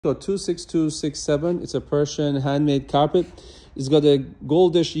So 26267, it's a Persian handmade carpet. It's got a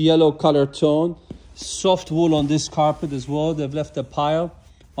goldish yellow color tone. Soft wool on this carpet as well. They've left a pile.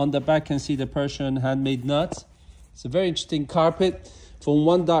 On the back, you can see the Persian handmade nuts. It's a very interesting carpet. From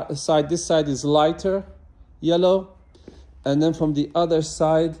one side, this side is lighter yellow. And then from the other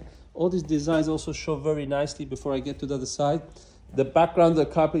side, all these designs also show very nicely before I get to the other side. The background of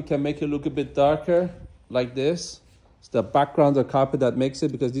the carpet can make it look a bit darker, like this. It's the background of the carpet that makes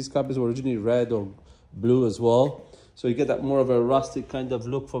it, because these carpets were originally red or blue as well. So you get that more of a rustic kind of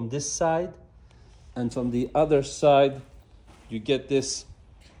look from this side. And from the other side, you get this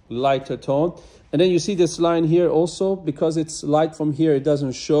lighter tone. And then you see this line here also, because it's light from here, it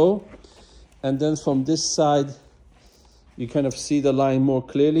doesn't show. And then from this side, you kind of see the line more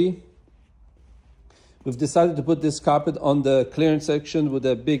clearly. We've decided to put this carpet on the clearance section with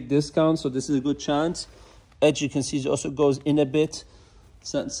a big discount, so this is a good chance. Edge, you can see, it also goes in a bit.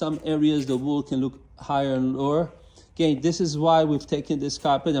 So in some areas, the wool can look higher and lower. Again, this is why we've taken this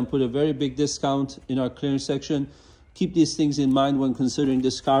carpet and put a very big discount in our clearance section. Keep these things in mind when considering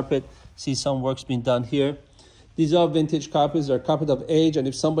this carpet. See some work's been done here. These are vintage carpets. They're carpet of age, and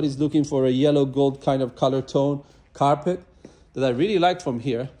if somebody's looking for a yellow gold kind of color tone carpet that I really like from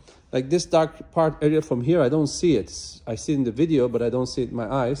here, like this dark part area from here, I don't see it. I see it in the video, but I don't see it in my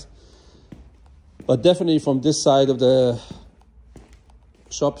eyes. But definitely from this side of the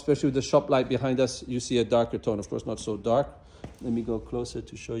shop, especially with the shop light behind us, you see a darker tone. Of course, not so dark. Let me go closer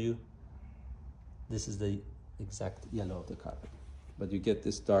to show you. This is the exact yellow of the carpet. But you get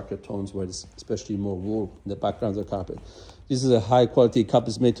this darker tones where there's especially more wool in the background of the carpet. This is a high quality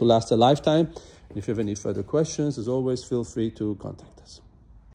carpet made to last a lifetime. And if you have any further questions, as always, feel free to contact us.